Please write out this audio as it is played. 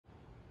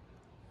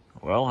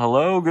Well,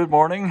 hello, good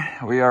morning.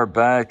 We are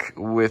back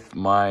with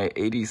my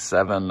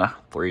 87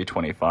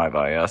 325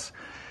 IS.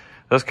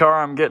 This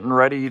car I'm getting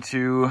ready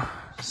to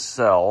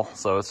sell,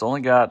 so it's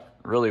only got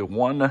really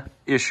one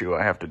issue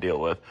I have to deal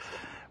with,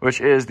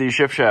 which is the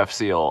shift shaft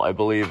seal, I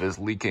believe, is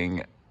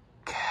leaking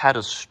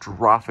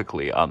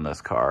catastrophically on this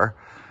car.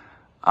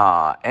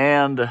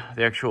 And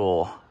the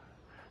actual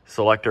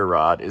selector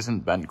rod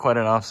isn't bent quite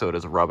enough, so it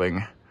is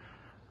rubbing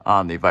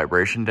on the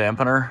vibration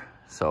dampener.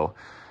 So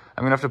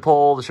I'm gonna have to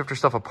pull the shifter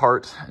stuff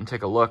apart and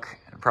take a look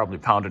and probably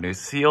pound a new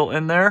seal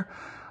in there.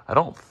 I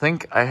don't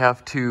think I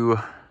have to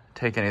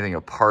take anything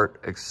apart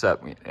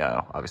except,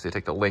 obviously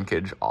take the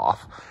linkage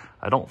off.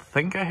 I don't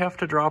think I have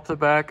to drop the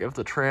back of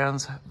the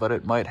trans, but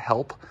it might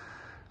help.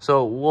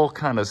 So we'll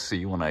kind of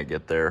see when I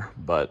get there.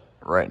 But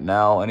right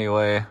now,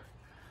 anyway,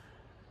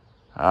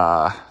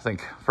 I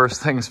think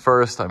first things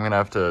first, I'm gonna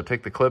have to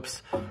take the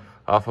clips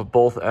off of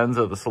both ends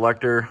of the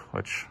selector,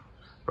 which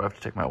I have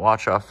to take my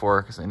watch off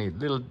for because I need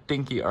little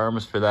dinky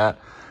arms for that.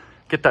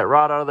 Get that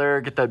rod out of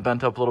there, get that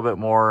bent up a little bit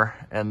more,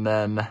 and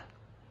then I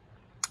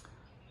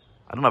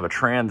don't have a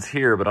trans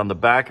here, but on the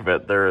back of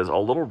it, there is a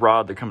little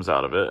rod that comes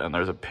out of it, and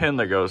there's a pin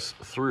that goes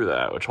through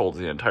that, which holds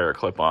the entire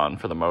clip on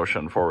for the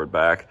motion forward,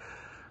 back.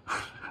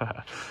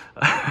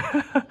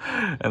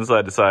 And so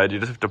I decided you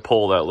just have to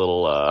pull that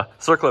little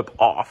circlip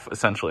off,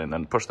 essentially, and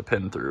then push the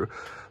pin through.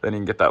 Then you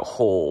can get that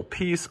whole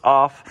piece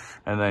off,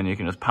 and then you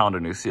can just pound a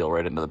new seal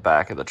right into the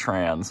back of the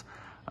trans.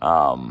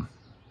 You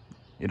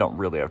don't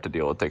really have to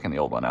deal with taking the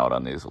old one out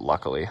on these,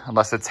 luckily,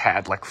 unless it's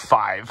had like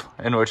 5,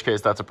 in which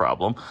case that's a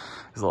problem,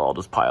 because they'll all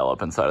just pile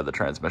up inside of the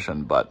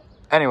transmission. But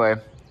anyway,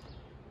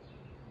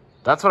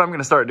 that's what I'm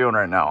gonna start doing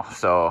right now,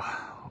 so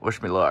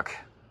wish me luck.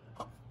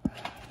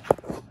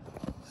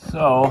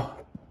 So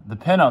the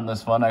pin on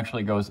this one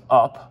actually goes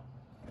up.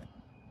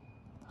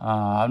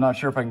 I'm not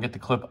sure if I can get the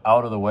clip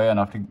out of the way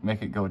enough to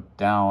make it go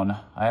down.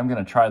 I am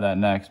gonna try that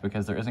next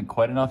because there isn't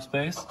quite enough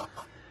space,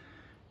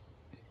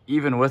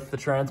 even with the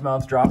trans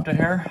mounts dropped a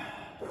hair.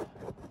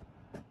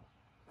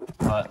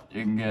 But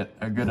you can get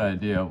a good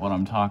idea of what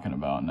I'm talking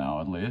about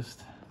now, at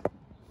least.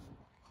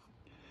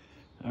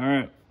 All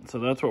right, so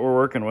that's what we're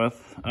working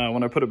with.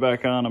 When I put it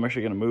back on, I'm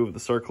actually gonna move the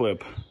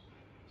circlip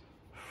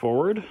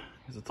forward,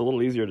 because it's a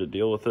little easier to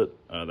deal with it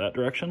that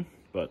direction.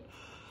 But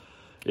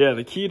yeah,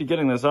 the key to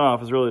getting this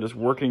off is really just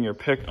working your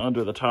pick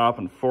under the top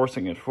and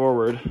forcing it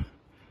forward. And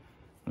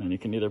then you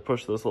can either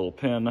push this little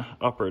pin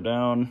up or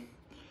down.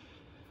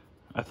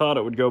 I thought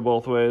it would go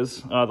both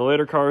ways. The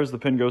later cars, the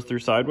pin goes through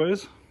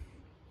sideways,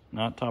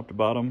 not top to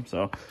bottom.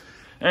 So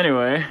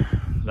anyway,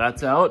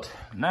 that's out.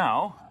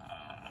 Now,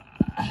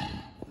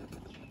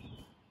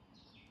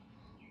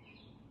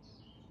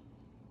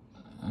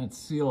 that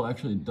seal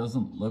actually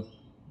doesn't look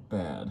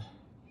bad.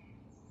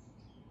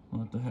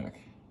 What the heck?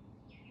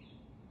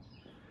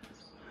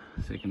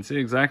 So you can see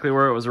exactly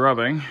where it was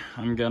rubbing.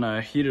 I'm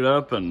gonna heat it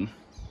up and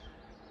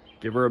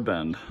give her a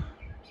bend.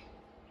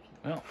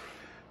 Well,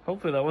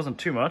 hopefully that wasn't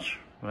too much,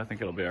 but I think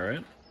it'll be all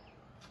right.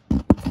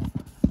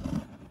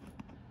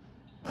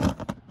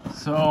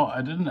 So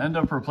I didn't end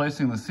up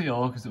replacing the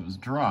seal because it was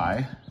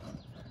dry,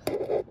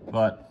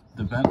 but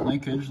the bent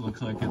linkage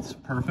looks like it's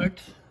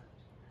perfect.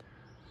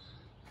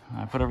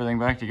 I put everything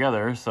back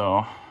together,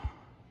 so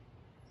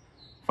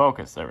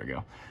focus, there we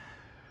go.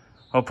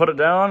 I'll put it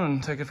down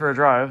and take it for a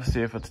drive,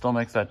 see if it still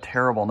makes that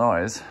terrible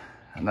noise,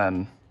 and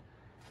then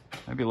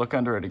maybe look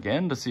under it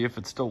again to see if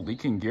it's still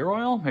leaking gear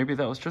oil. Maybe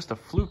that was just a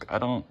fluke. I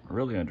don't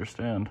really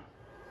understand.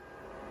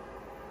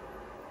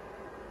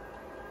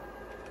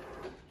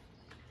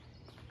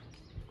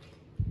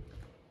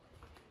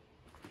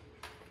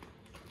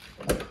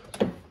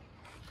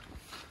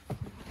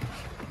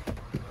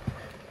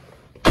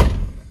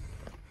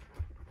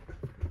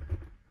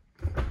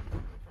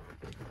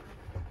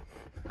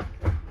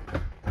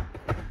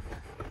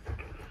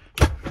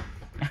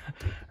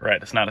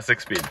 Right, it's not a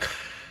 6-speed.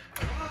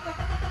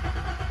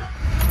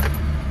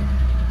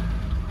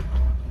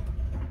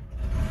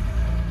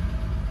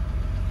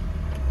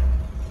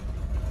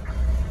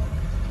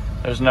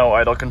 There's no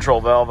idle control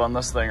valve on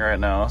this thing right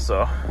now,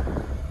 so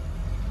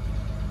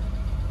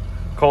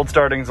cold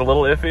starting's a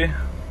little iffy.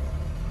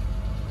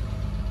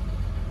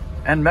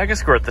 And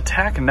megasquirt, the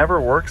tack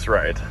never works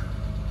right.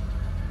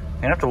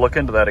 I have to look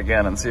into that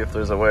again and see if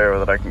there's a way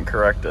that I can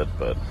correct it,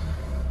 but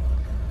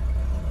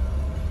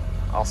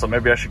also,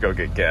 maybe I should go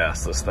get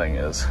gas. This thing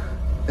is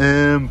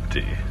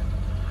empty.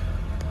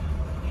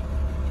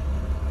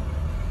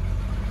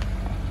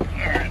 All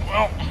right,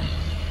 well,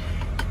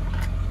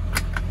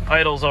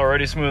 idle's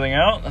already smoothing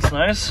out. That's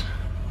nice.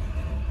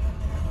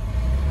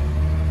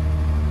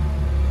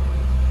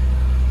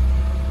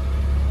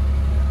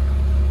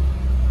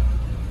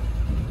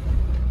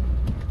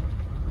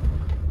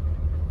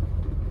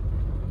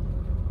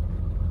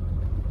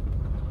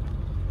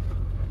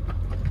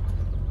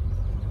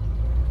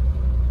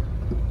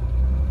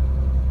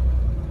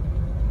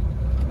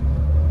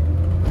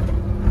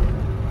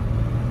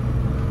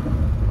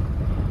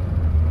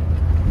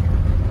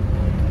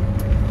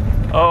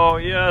 Oh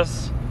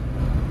yes,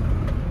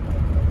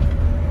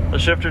 the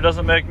shifter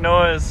doesn't make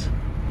noise.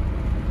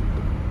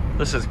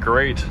 This is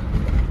great.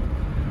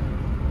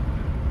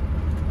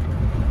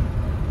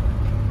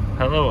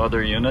 Hello,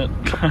 other unit.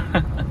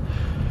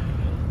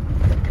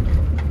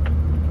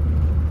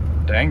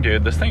 Dang,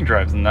 dude, this thing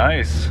drives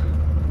nice.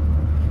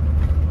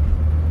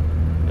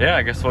 Yeah,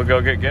 I guess we'll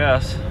go get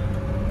gas.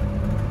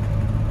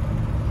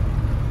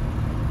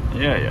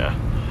 Yeah.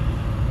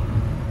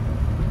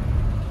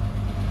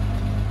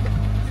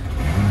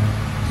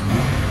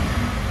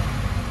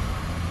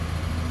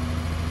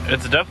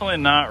 It's definitely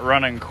not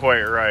running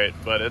quite right,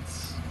 but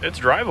it's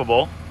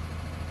drivable.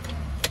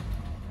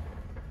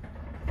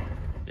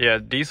 Yeah,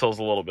 diesel's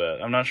a little bit.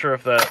 I'm not sure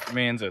if that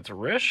means it's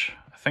rich.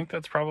 I think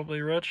that's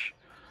probably rich,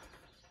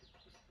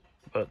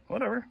 but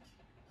whatever.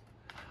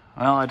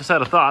 Well, I just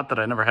had a thought that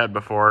I never had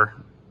before.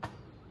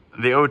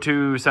 The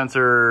O2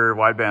 sensor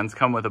widebands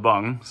come with a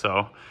bung,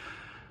 so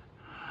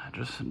I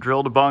just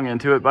drilled a bung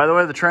into it. By the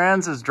way, the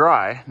trans is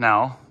dry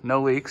now,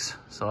 no leaks,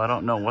 so I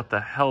don't know what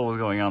the hell was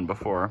going on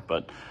before,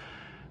 but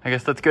I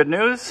guess that's good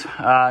news.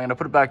 I'm gonna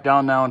put it back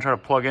down now and try to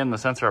plug in the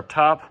sensor up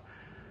top.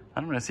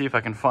 I'm gonna see if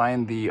I can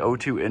find the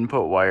O2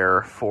 input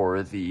wire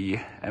for the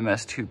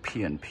MS2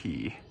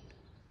 PNP.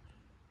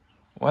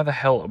 Why the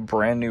hell a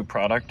brand new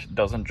product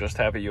doesn't just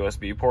have a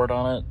USB port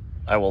on it,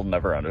 I will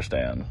never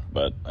understand.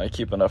 But I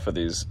keep enough of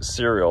these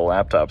serial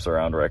laptops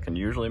around where I can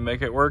usually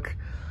make it work.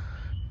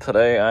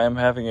 Today I am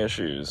having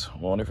issues.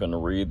 Won't even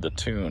read the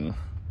tune.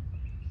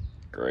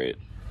 Great.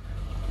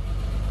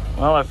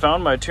 Well, I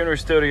found my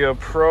Tunerstudio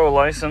Pro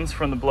license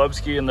from the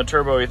Blubski and the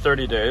Turbo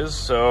E30 days,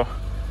 so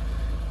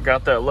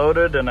got that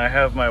loaded, and I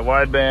have my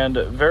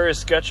wideband very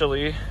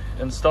sketchily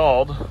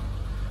installed.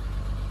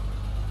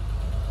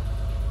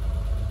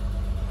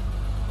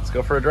 Let's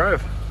go for a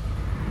drive.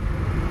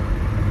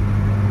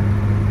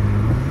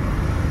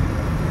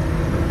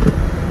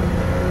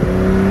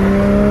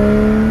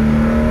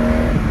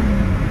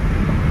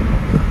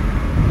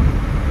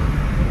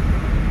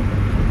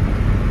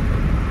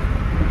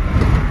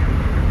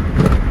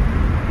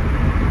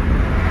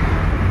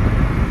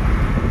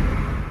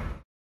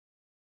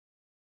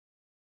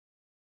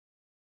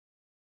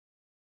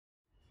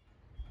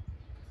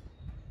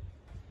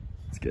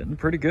 Getting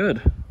pretty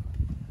good.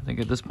 I think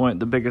at this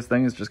point the biggest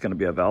thing is just going to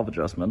be a valve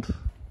adjustment,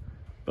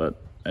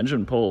 but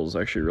engine pull is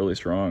actually really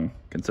strong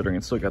considering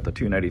it's still got the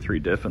 293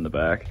 diff in the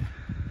back.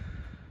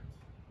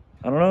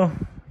 I don't know,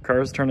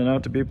 car's turning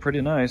out to be pretty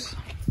nice.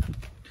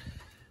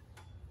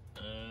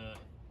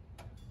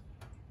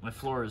 My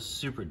floor is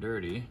super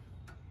dirty,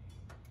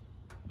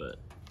 but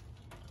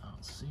I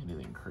don't see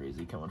anything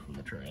crazy coming from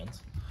the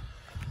trans,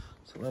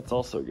 so that's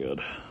also good.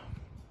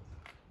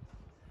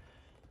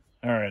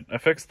 All right, I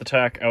fixed the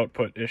TAC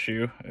output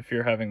issue. If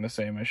you're having the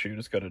same issue,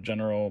 just go to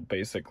General,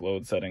 Basic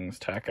Load Settings,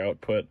 TAC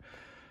Output,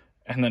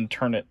 and then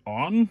turn it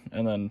on,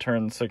 and then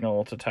turn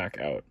signal to TAC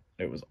out.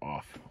 It was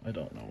off. I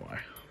don't know why.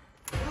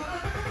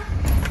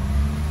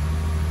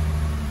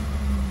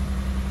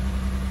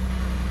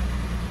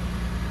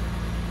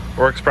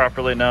 Works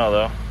properly now,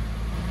 though.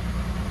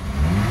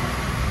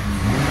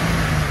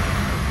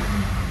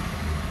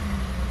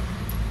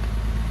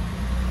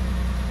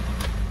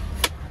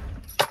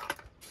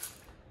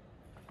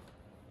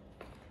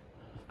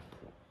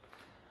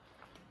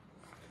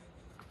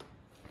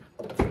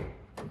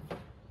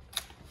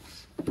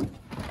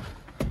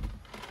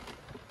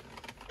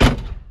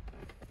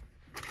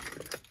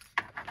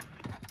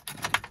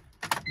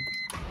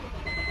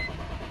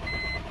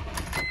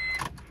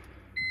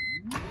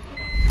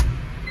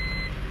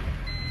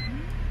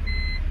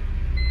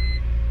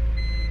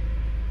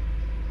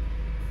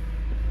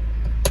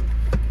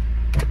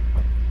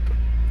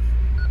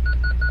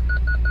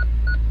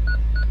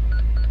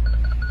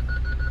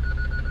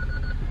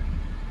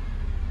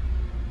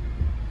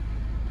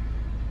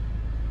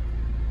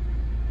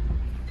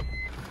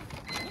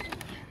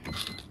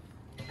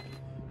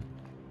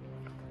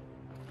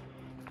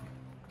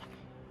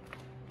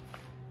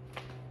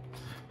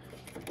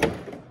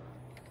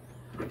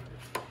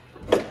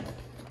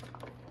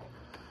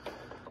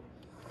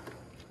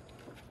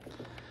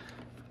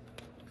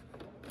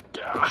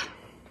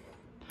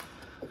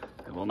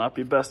 It will not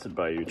be bested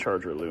by you,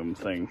 charger loom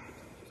thing.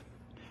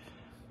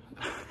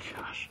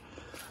 Gosh.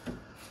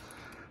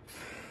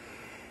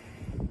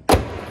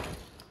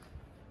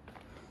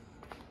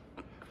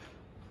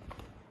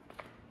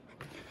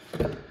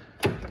 I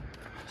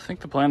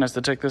think the plan is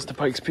to take this to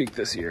Pikes Peak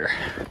this year.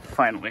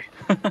 Finally.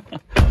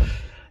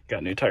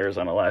 Got new tires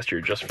on it last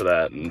year just for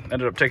that, and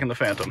ended up taking the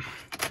Phantom.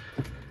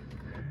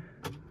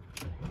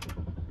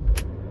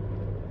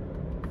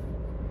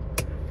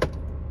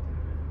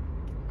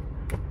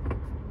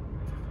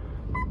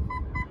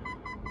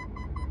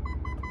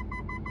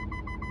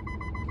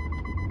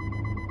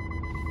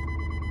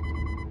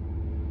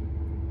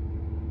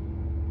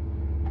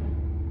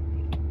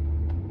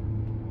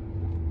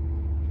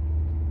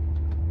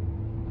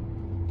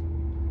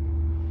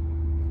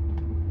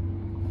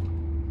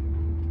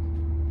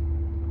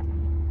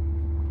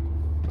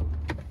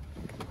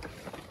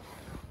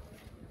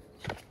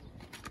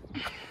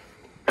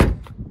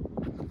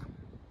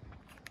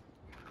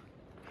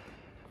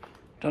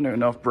 Don't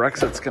even know if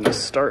Brexit's gonna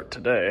start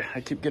today.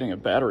 I keep getting a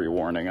battery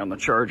warning on the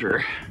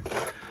charger,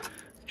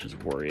 which is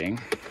worrying.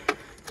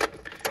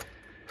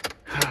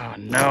 Oh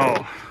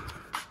no.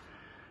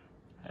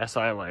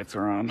 SI lights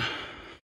are on.